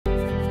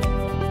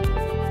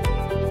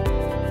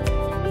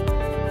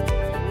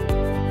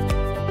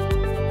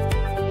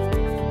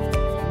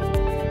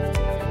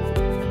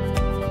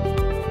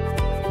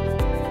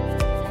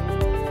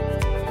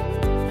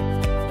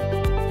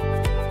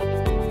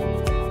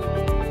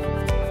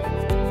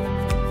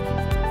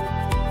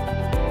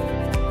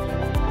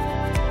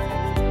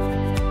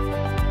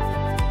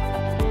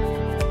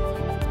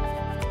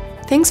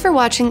Thanks for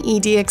watching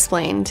ED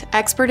Explained,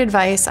 expert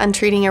advice on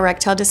treating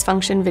erectile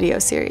dysfunction video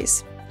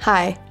series.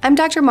 Hi, I'm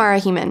Dr. Mara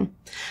Heeman.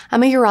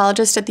 I'm a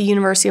urologist at the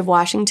University of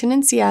Washington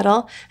in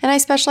Seattle, and I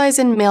specialize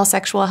in male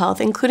sexual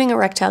health, including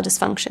erectile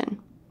dysfunction.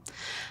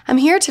 I'm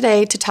here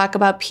today to talk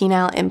about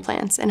penile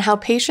implants and how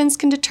patients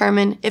can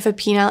determine if a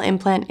penile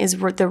implant is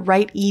the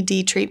right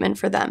ED treatment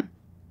for them.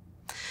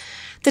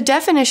 The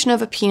definition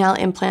of a penile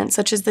implant,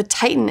 such as the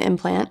Titan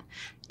implant,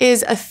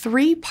 is a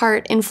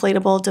 3-part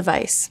inflatable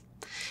device.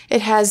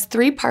 It has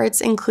 3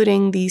 parts,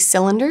 including the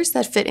cylinders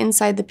that fit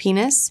inside the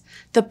penis,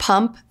 the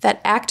pump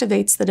that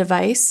activates the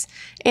device,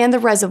 and the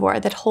reservoir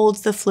that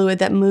holds the fluid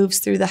that moves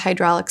through the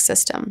hydraulic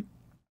system.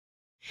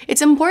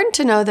 It's important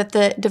to know that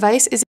the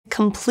device is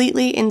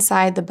completely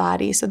inside the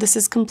body, so this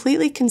is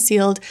completely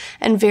concealed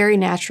and very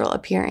natural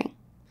appearing.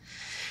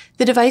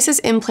 The device is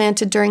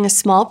implanted during a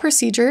small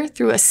procedure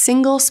through a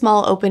single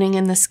small opening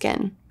in the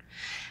skin.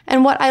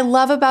 And what I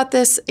love about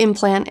this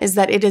implant is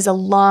that it is a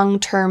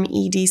long-term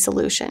ED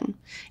solution.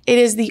 It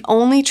is the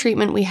only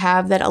treatment we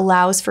have that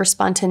allows for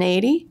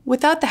spontaneity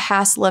without the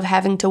hassle of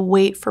having to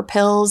wait for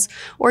pills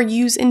or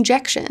use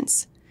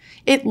injections.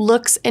 It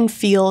looks and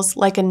feels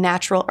like a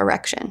natural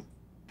erection.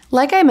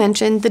 Like I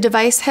mentioned, the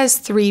device has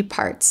 3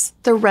 parts: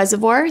 the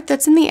reservoir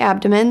that's in the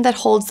abdomen that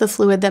holds the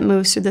fluid that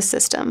moves through the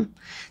system,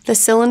 the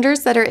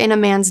cylinders that are in a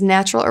man's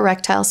natural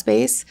erectile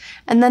space,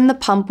 and then the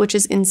pump, which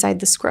is inside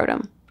the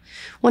scrotum.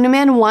 When a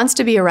man wants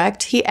to be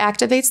erect, he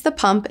activates the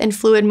pump and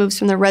fluid moves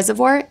from the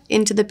reservoir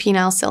into the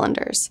penile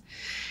cylinders.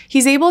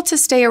 He's able to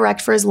stay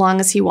erect for as long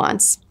as he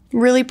wants,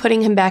 really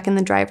putting him back in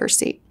the driver's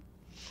seat.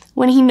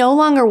 When he no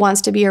longer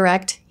wants to be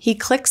erect, he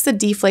clicks the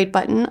deflate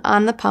button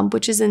on the pump,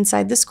 which is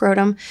inside the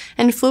scrotum,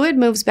 and fluid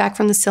moves back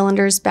from the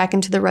cylinders back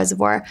into the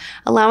reservoir,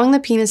 allowing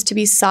the penis to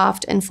be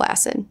soft and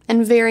flaccid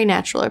and very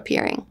natural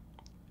appearing.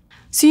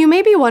 So you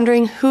may be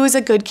wondering who is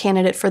a good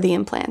candidate for the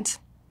implant.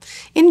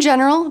 In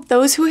general,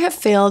 those who have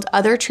failed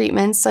other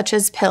treatments, such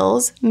as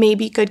pills, may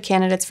be good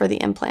candidates for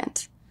the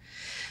implant.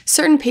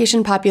 Certain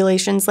patient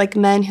populations, like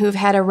men who have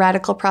had a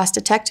radical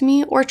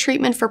prostatectomy or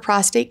treatment for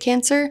prostate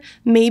cancer,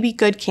 may be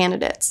good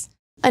candidates.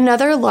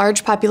 Another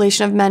large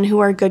population of men who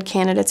are good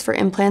candidates for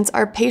implants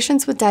are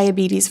patients with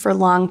diabetes for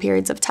long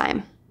periods of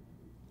time.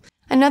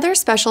 Another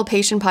special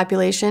patient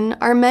population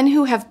are men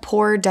who have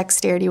poor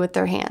dexterity with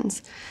their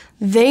hands.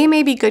 They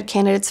may be good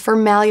candidates for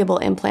malleable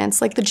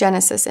implants like the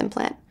Genesis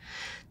implant.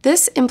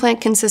 This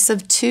implant consists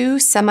of 2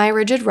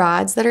 semi-rigid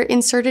rods that are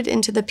inserted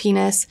into the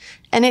penis,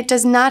 and it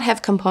does not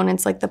have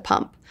components like the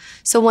pump.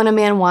 So when a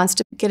man wants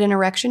to get an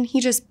erection, he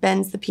just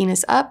bends the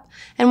penis up,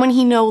 and when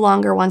he no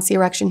longer wants the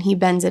erection, he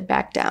bends it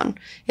back down.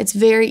 It's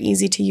very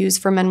easy to use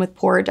for men with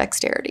poor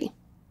dexterity.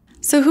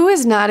 So who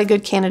is not a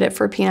good candidate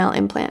for a penile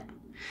implant?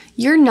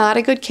 You're not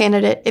a good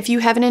candidate if you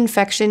have an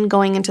infection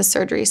going into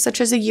surgery, such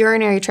as a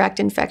urinary tract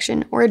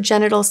infection or a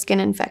genital skin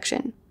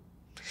infection.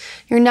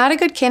 You're not a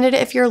good candidate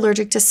if you're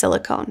allergic to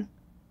silicone.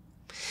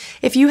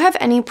 If you have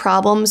any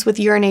problems with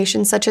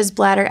urination, such as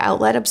bladder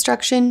outlet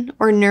obstruction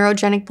or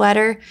neurogenic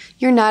bladder,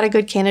 you're not a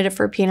good candidate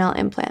for a penile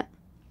implant.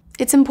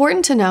 It's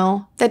important to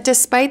know that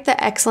despite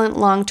the excellent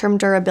long-term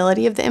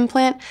durability of the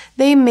implant,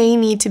 they may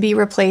need to be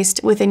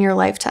replaced within your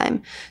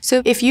lifetime.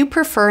 So if you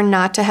prefer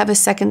not to have a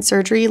second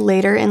surgery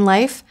later in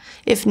life,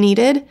 if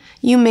needed,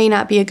 you may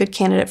not be a good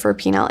candidate for a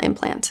penile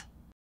implant.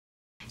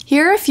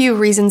 Here are a few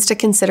reasons to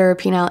consider a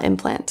penile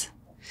implant.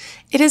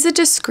 It is a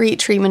discreet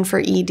treatment for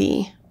ED.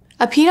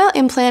 A penile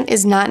implant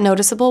is not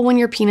noticeable when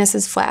your penis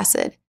is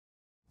flaccid.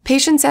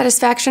 Patient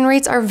satisfaction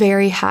rates are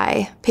very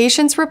high.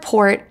 Patients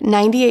report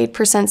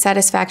 98%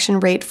 satisfaction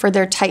rate for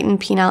their Titan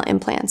penile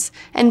implants,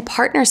 and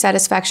partner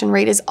satisfaction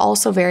rate is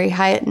also very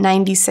high at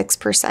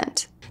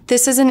 96%.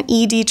 This is an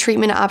ED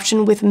treatment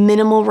option with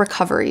minimal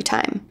recovery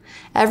time.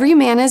 Every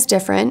man is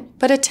different,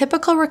 but a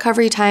typical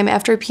recovery time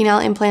after a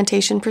penile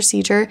implantation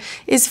procedure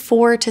is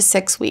 4 to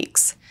 6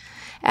 weeks.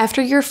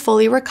 After you're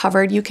fully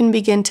recovered, you can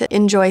begin to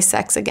enjoy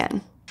sex again.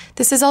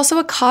 This is also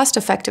a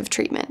cost-effective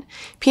treatment.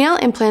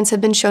 Penile implants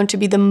have been shown to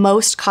be the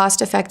most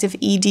cost-effective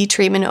ED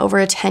treatment over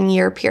a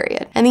 10-year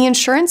period, and the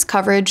insurance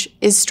coverage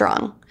is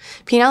strong.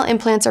 Penile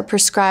implants are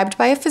prescribed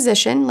by a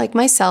physician, like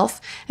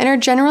myself, and are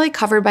generally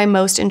covered by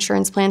most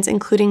insurance plans,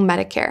 including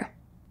Medicare.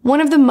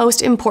 One of the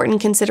most important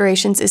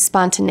considerations is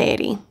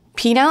spontaneity.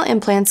 Penile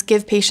implants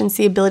give patients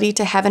the ability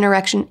to have an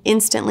erection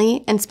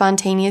instantly and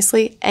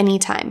spontaneously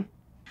anytime.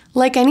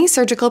 Like any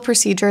surgical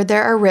procedure,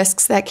 there are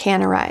risks that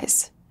can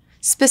arise.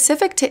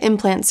 Specific to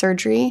implant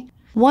surgery,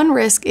 one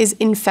risk is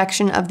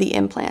infection of the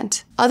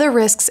implant. Other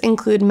risks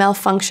include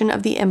malfunction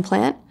of the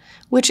implant,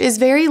 which is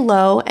very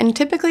low and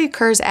typically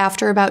occurs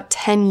after about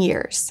 10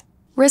 years.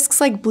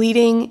 Risks like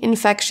bleeding,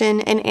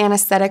 infection, and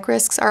anesthetic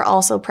risks are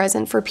also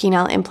present for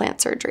penile implant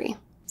surgery.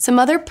 Some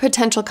other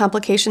potential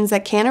complications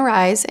that can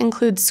arise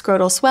include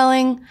scrotal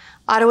swelling,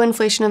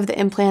 autoinflation of the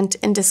implant,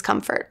 and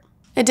discomfort.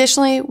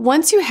 Additionally,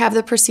 once you have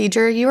the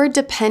procedure, you are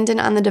dependent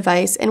on the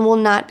device and will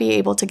not be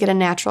able to get a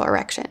natural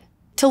erection.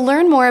 To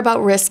learn more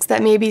about risks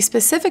that may be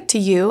specific to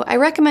you, I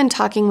recommend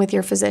talking with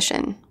your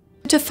physician.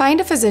 To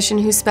find a physician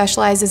who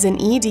specializes in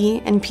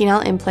ED and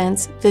penile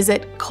implants,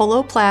 visit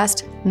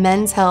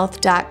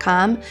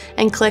coloplastmenshealth.com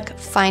and click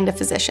Find a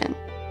Physician.